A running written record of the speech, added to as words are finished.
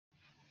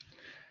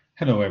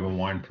Hello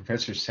everyone,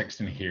 Professor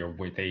Sexton here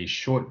with a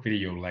short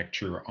video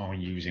lecture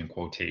on using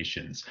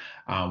quotations.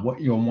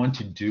 What you'll want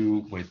to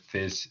do with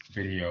this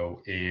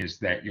video is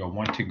that you'll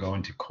want to go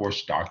into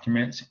course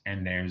documents,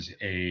 and there's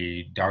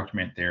a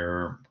document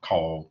there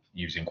called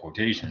using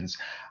quotations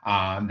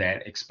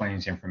that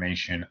explains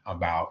information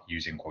about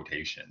using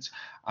quotations.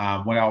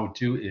 What I'll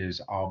do is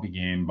I'll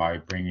begin by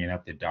bringing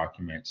up the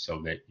document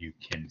so that you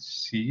can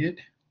see it.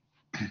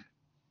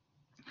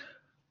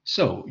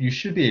 So you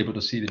should be able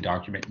to see the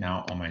document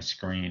now on my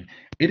screen.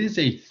 It is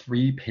a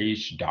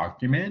 3-page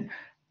document.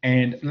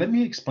 And let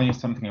me explain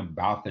something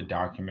about the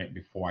document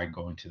before I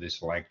go into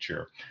this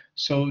lecture.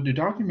 So the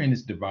document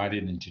is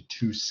divided into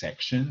 2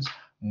 sections.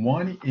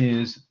 One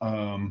is,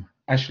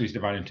 actually it's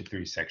divided into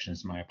 3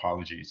 sections, my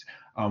apologies.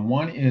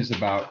 One is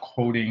about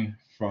quoting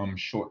from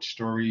short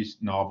stories,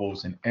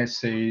 novels, and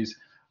essays.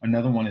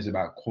 Another one is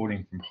about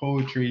quoting from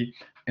poetry.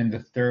 And the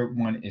third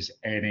one is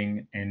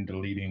adding and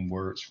deleting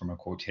words from a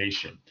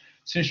quotation.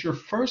 Since your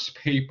first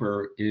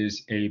paper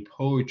is a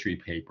poetry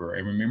paper,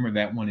 and remember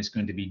that one is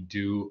going to be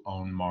due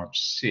on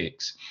March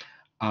 6th,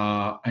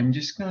 I'm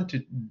just going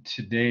to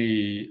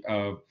today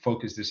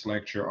focus this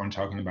lecture on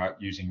talking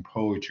about using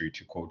poetry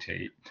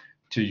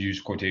to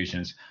use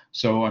quotations.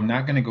 So I'm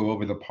not going to go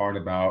over the part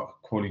about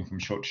quoting from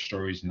short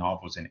stories,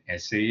 novels, and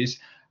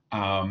essays.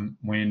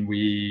 When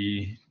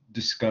we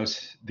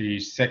discuss the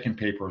second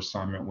paper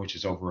assignment, which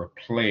is over a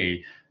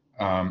play,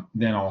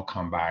 then I'll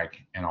come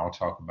back and I'll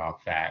talk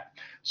about that.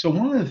 So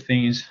one of the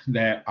things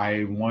that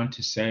I want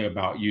to say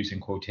about using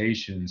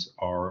quotations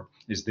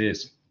is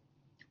this.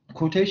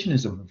 Quotation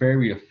is a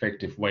very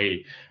effective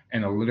way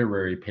in a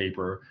literary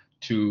paper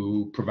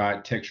to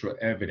provide textual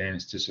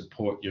evidence to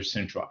support your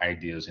central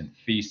ideas and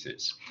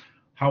thesis.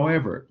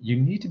 However, you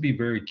need to be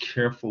very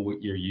careful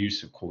with your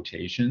use of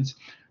quotations.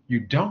 You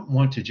don't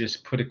want to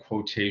just put a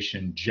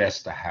quotation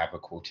just to have a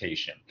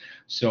quotation.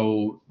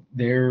 So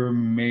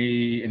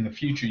in the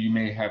future, you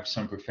may have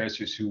some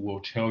professors who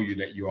will tell you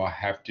that you all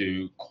have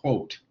to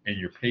quote in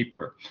your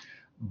paper.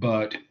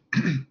 But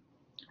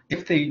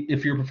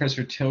if your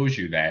professor tells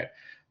you that,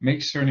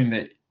 make certain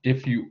that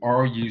if you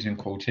are using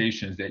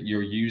quotations, that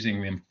you're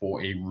using them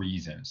for a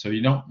reason. So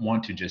you don't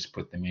want to just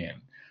put them in.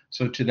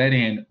 So to that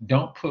end,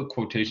 don't put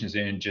quotations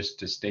in just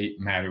to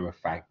state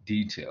matter-of-fact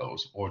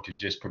details or to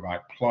just provide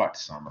plot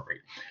summary.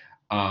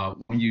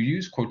 When you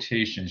use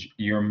quotations,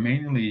 you're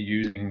mainly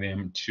using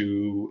them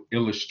to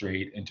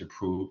illustrate and to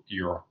prove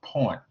your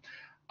point.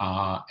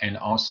 And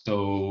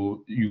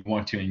also you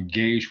want to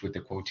engage with the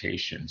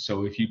quotation.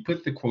 So if you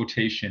put the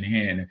quotation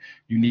in,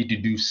 you need to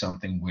do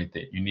something with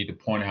it. You need to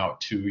point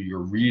out to your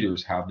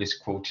readers how this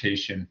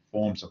quotation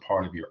forms a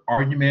part of your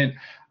argument,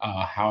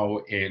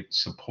 how it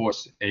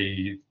supports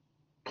a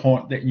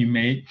point that you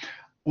made,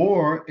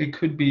 or it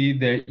could be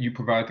that you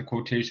provide the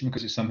quotation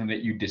because it's something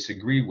that you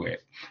disagree with.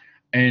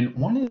 And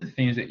one of the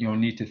things that you'll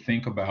need to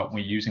think about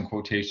when using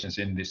quotations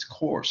in this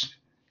course,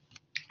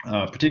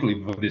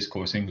 particularly for this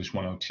course, English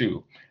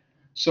 102.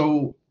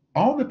 So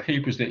all the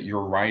papers that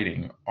you're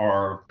writing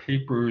are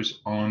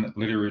papers on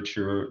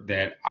literature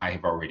that I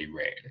have already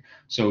read.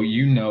 So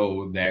you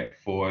know that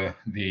for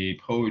the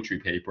poetry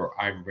paper,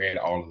 I've read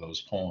all of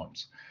those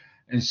poems.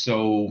 And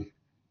so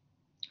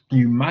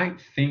you might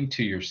think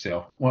to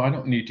yourself, well, I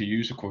don't need to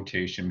use a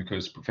quotation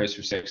because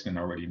Professor Sexton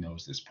already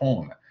knows this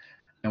poem.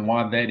 And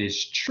while that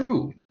is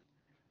true,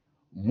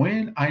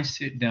 when I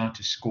sit down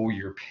to score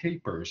your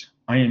papers,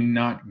 I am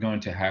not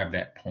going to have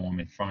that poem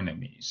in front of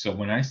me. So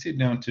when I sit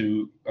down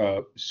to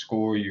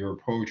score your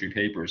poetry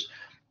papers,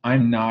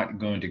 I'm not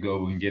going to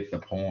go and get the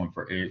poem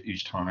for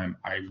each time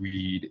I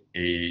read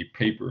a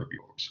paper of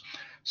yours.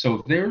 So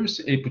if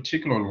there's a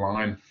particular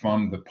line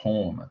from the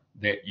poem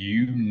that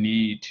you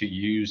need to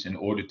use in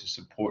order to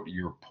support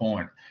your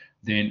point,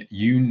 then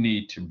you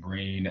need to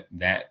bring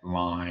that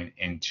line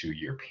into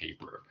your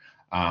paper.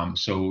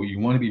 So you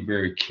want to be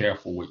very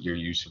careful with your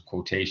use of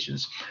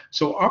quotations.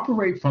 So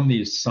operate from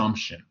the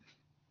assumption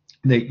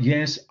that,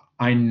 yes,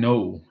 I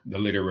know the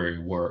literary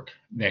work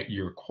that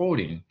you're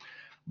quoting,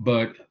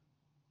 but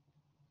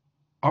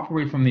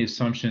operate from the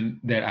assumption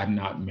that I've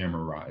not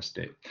memorized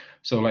it.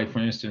 So like, for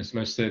instance,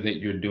 let's say that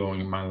you're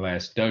doing My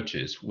Last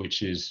Duchess,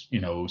 which is,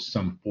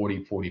 some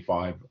 40,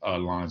 45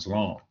 lines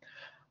long.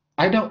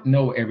 I don't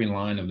know every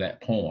line of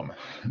that poem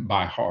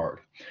by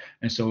heart.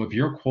 And so if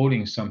you're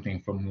quoting something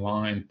from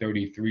line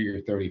 33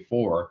 or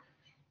 34,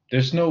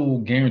 there's no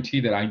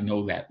guarantee that I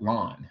know that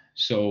line.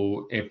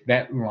 So if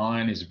that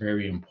line is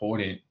very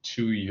important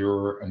to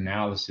your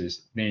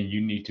analysis, then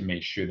you need to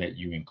make sure that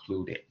you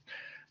include it.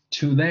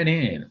 To that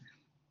end,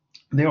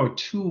 there are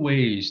 2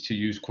 ways to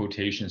use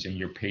quotations in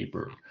your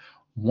paper.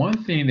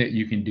 One thing that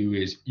you can do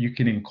is you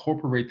can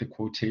incorporate the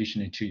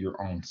quotation into your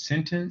own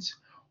sentence,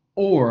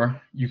 or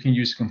you can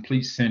use a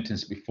complete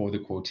sentence before the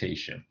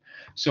quotation.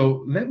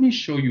 So let me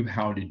show you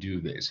how to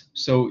do this.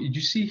 So you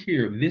see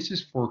here, this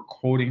is for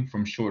quoting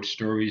from short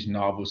stories,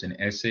 novels, and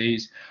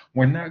essays.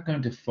 We're not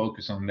going to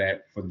focus on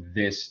that for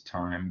this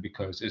time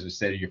because, as I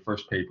said, your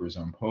first paper is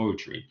on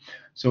poetry.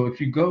 So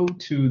if you go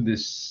to the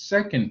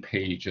second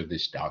page of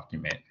this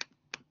document,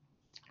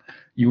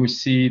 you will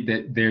see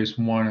that there's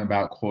one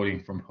about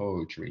quoting from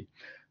poetry.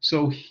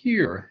 So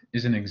here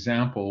is an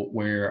example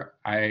where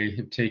I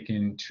have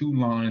taken two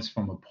lines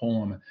from a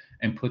poem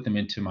and put them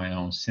into my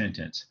own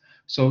sentence.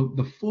 So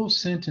the full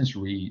sentence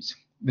reads,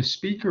 the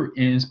speaker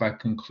ends by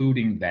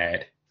concluding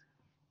that,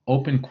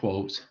 open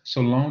quotes,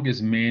 so long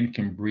as men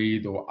can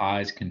breathe or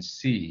eyes can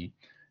see,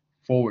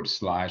 forward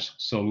slash,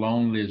 so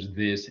long lives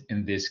this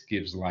and this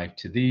gives life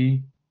to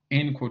thee,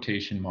 end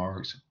quotation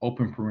marks,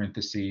 open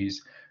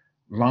parentheses,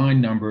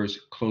 line numbers,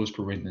 close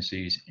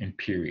parentheses, and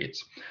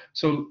periods.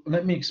 So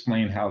let me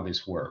explain how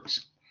this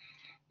works.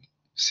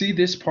 See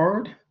this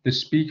part? The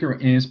speaker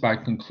ends by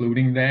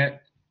concluding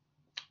that.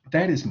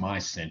 That is my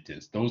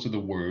sentence. Those are the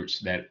words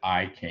that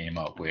I came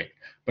up with,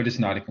 but it's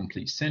not a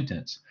complete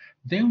sentence.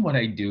 Then what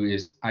I do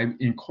is I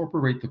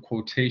incorporate the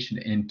quotation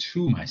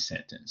into my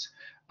sentence.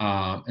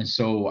 And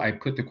so I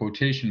put the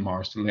quotation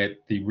marks to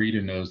let the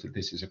reader knows that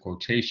this is a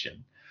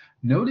quotation.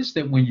 Notice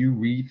that when you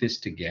read this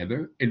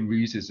together, it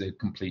reads as a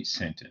complete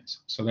sentence.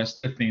 So that's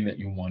the thing that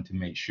you want to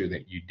make sure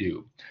that you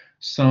do.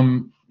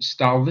 Some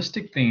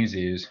stylistic things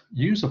is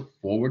use a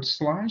forward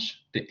slash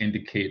to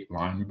indicate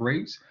line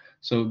breaks.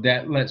 So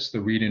that lets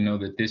the reader know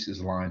that this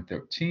is line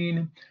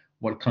 13.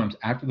 What comes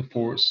after the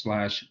forward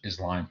slash is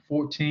line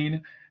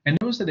 14. And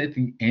notice that at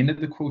the end of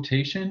the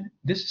quotation,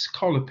 this is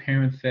called a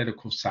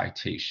parenthetical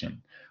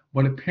citation.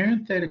 What a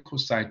parenthetical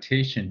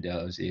citation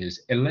does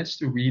is it lets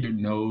the reader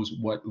knows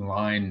what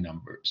line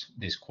numbers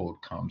this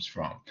quote comes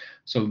from.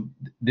 So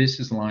this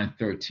is line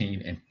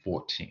 13 and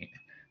 14.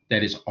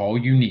 That is all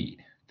you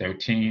need,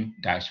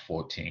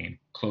 13-14,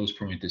 close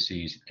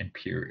parentheses and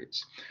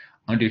periods.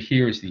 Under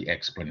here is the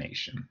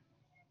explanation.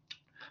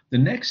 The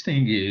next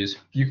thing is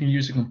you can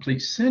use a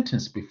complete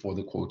sentence before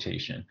the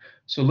quotation.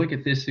 So look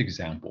at this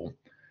example.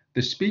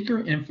 The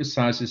speaker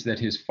emphasizes that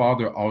his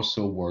father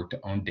also worked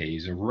on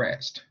days of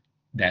rest.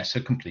 That's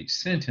a complete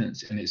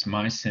sentence, and it's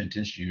my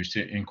sentence used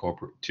to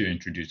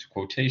introduce a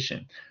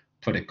quotation.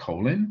 Put a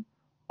colon,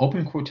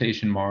 open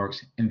quotation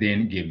marks, and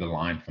then give the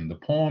line from the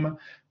poem.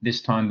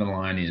 This time the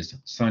line is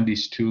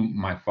Sundays too,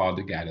 my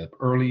father got up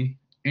early,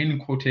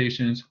 end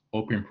quotations,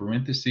 open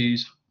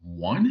parentheses,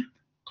 one,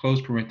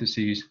 close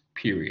parentheses,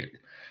 period.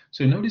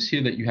 So notice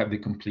here that you have the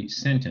complete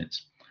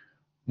sentence.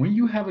 When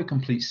you have a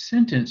complete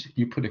sentence,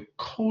 you put a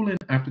colon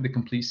after the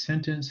complete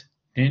sentence,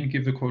 then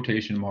give the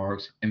quotation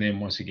marks, and then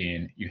once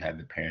again, you have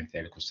the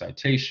parenthetical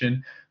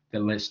citation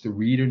that lets the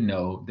reader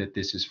know that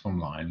this is from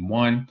line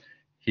 1.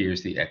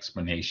 Here's the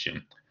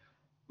explanation.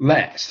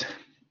 Last,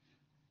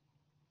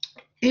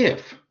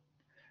 if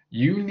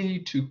you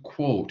need to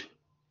quote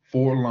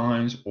 4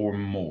 lines or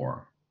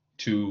more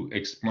to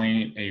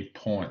explain a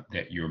point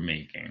that you're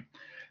making,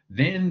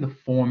 then the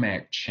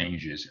format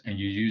changes and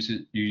you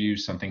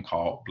use something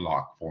called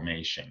block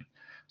formation.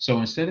 So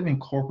instead of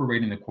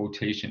incorporating the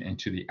quotation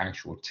into the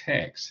actual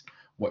text,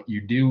 what you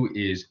do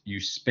is you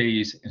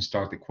space and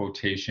start the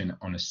quotation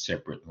on a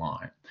separate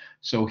line.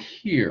 So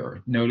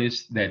here,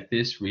 notice that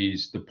this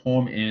reads, the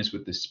poem ends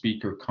with the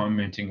speaker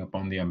commenting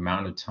upon the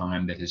amount of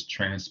time that has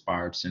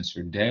transpired since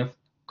her death,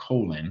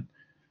 colon,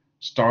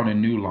 start a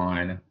new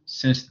line,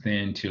 since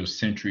then till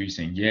centuries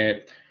and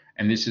yet,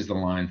 and this is the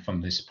line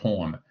from this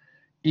poem.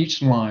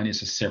 Each line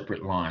is a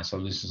separate line. So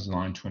this is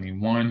line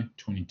 21,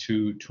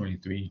 22,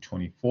 23,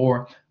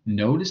 24.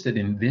 Notice that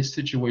in this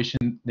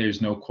situation,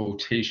 there's no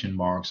quotation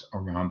marks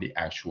around the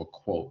actual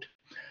quote.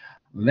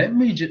 Let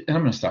me just, and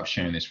I'm going to stop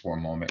sharing this for a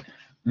moment.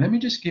 Let me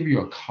just give you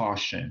a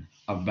caution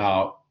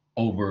about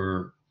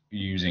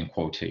overusing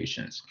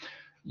quotations.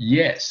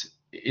 Yes,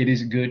 it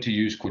is good to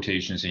use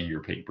quotations in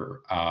your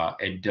paper.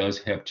 It does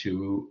help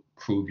to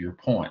prove your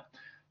point.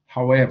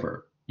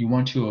 However, you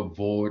want to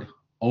avoid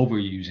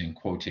overusing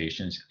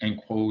quotations and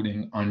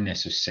quoting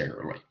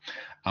unnecessarily.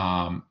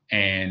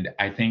 And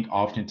I think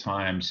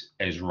oftentimes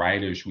as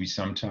writers, we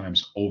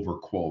sometimes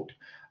overquote.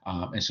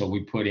 And so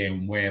we put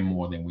in way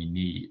more than we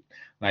need.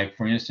 Like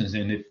for instance,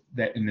 in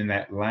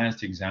that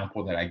last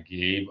example that I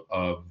gave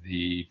of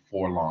the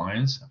 4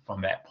 lines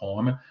from that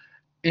poem,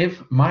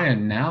 if my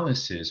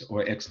analysis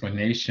or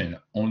explanation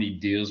only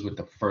deals with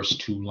the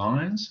first 2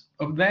 lines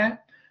of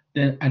that,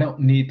 then I don't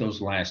need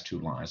those last 2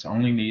 lines. I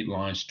only need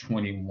lines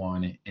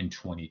 21 and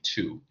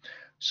 22.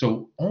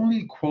 So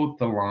only quote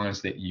the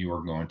lines that you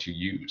are going to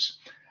use.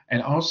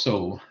 And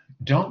also,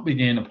 don't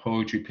begin a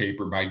poetry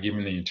paper by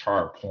giving the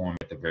entire poem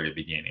at the very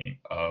beginning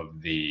of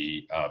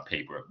the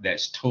paper.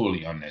 That's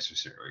totally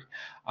unnecessary.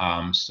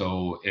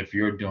 So if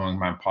you're doing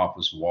my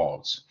Papa's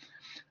Waltz,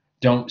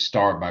 don't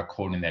start by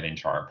quoting that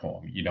entire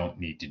poem. You don't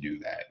need to do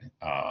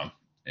that.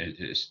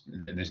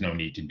 There's no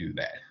need to do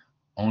that.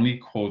 Only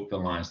quote the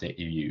lines that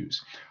you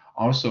use.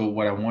 Also,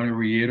 what I want to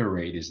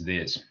reiterate is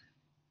this.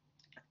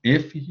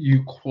 If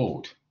you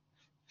quote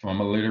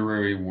from a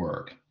literary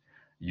work,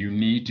 you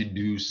need to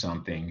do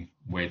something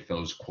with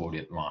those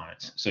quoted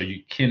lines. So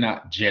you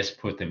cannot just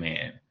put them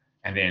in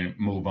and then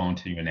move on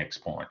to your next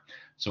point.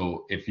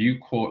 So if you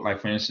quote, like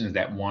for instance,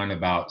 that one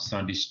about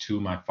Sundays too,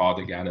 my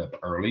father got up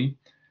early,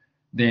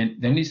 then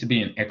there needs to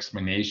be an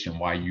explanation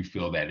why you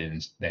feel that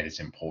is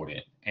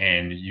important.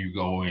 And you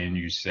go in,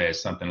 you say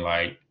something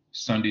like,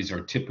 Sundays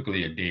are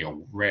typically a day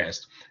of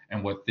rest.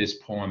 And what this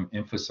poem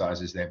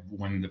emphasizes, that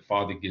when the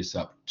father gets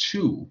up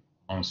to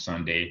on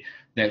Sunday,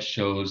 that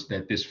shows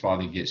that this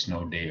father gets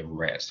no day of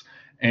rest.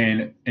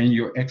 And in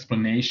your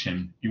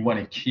explanation, you want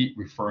to keep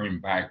referring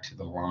back to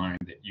the line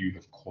that you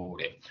have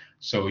quoted.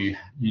 So you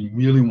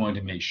really want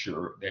to make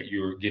sure that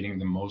you're getting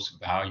the most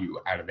value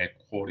out of that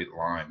quoted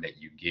line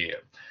that you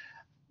give.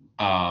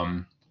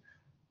 Um,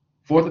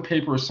 for the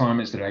paper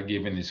assignments that I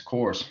give in this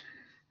course,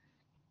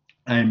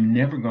 I'm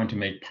never going to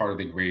make part of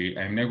the grade.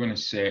 I'm never going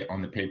to say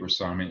on the paper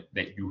assignment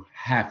that you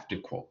have to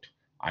quote.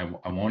 I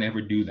won't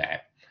ever do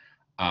that.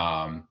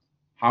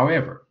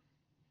 However,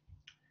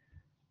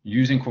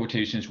 using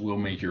quotations will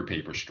make your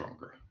paper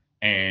stronger.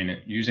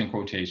 And using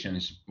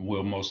quotations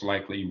will most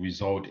likely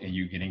result in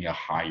you getting a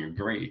higher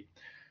grade.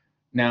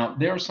 Now,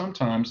 there are some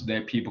times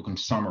that people can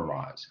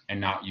summarize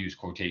and not use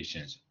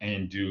quotations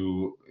and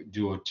do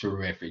a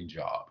terrific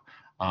job.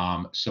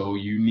 So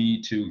you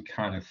need to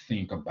kind of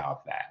think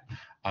about that.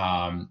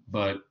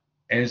 But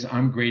as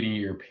I'm grading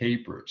your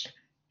papers,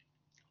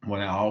 what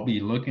I'll be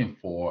looking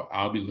for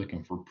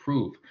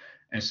proof.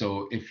 And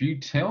so if you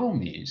tell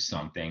me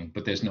something,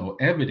 but there's no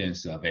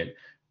evidence of it,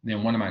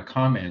 then one of my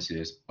comments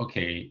is,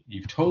 okay,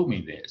 you've told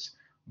me this,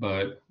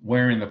 but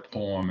where in the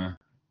poem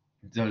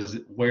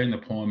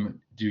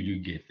do you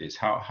get this?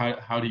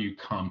 How do you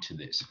come to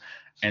this?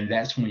 And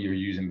that's when you're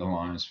using the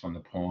lines from the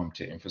poem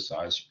to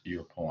emphasize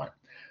your point.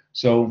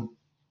 So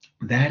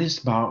that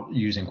is about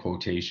using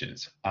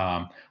quotations.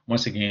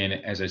 Once again,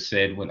 as I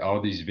said, with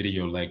all these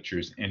video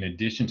lectures, in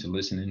addition to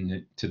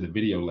listening to the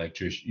video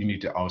lectures, you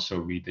need to also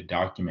read the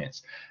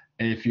documents.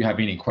 And if you have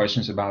any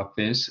questions about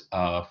this,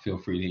 feel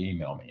free to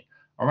email me.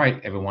 All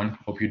right, everyone,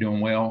 hope you're doing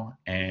well,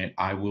 and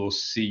I will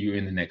see you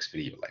in the next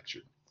video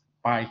lecture.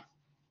 Bye.